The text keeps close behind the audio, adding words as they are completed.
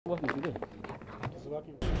He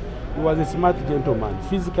was a smart gentleman,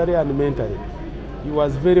 physically and mentally. He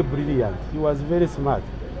was very brilliant. He was very smart.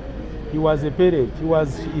 He was a parent.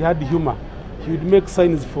 He had humor. He would make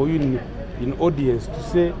signs for you in audience to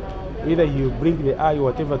say either he will blink the eye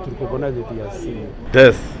or whatever to recognize that he has seen you.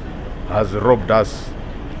 Death has robbed us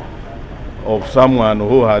of someone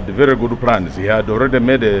who had very good plans. He had already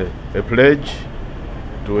made a pledge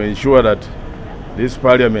to ensure that this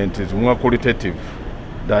parliament is more qualitative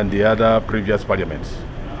than the other previous parliaments.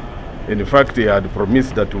 In fact, he had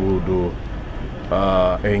promised that we would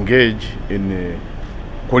engage in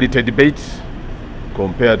quality debates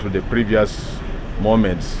compared to the previous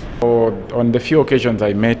moments. On the few occasions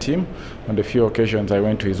I met him, on the few occasions I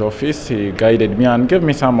went to his office, he guided me and gave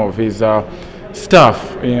me some of his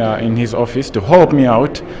staff in his office to help me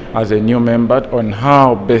out as a new member on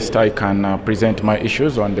how best I can present my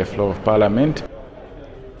issues on the floor of Parliament.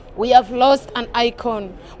 We have lost an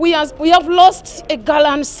icon. We have lost a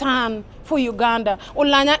gallant son for Uganda.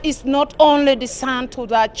 Oulanyah is not only the son to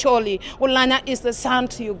the Acholi. Oulanyah is the son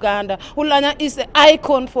to Uganda. Oulanyah is the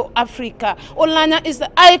icon for Africa. Oulanyah is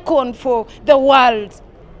the icon for the world.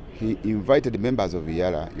 He invited members of the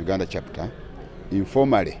Uganda chapter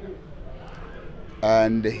informally,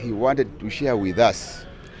 and he wanted to share with us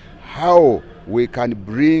how we can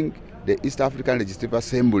bring the East African Legislative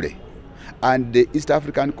Assembly and the East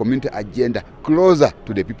African Community agenda closer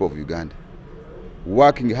to the people of Uganda,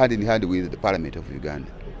 working hand in hand with the Parliament of Uganda.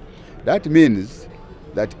 That means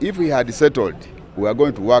that if we had settled, we are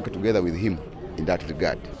going to work together with him in that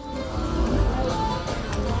regard.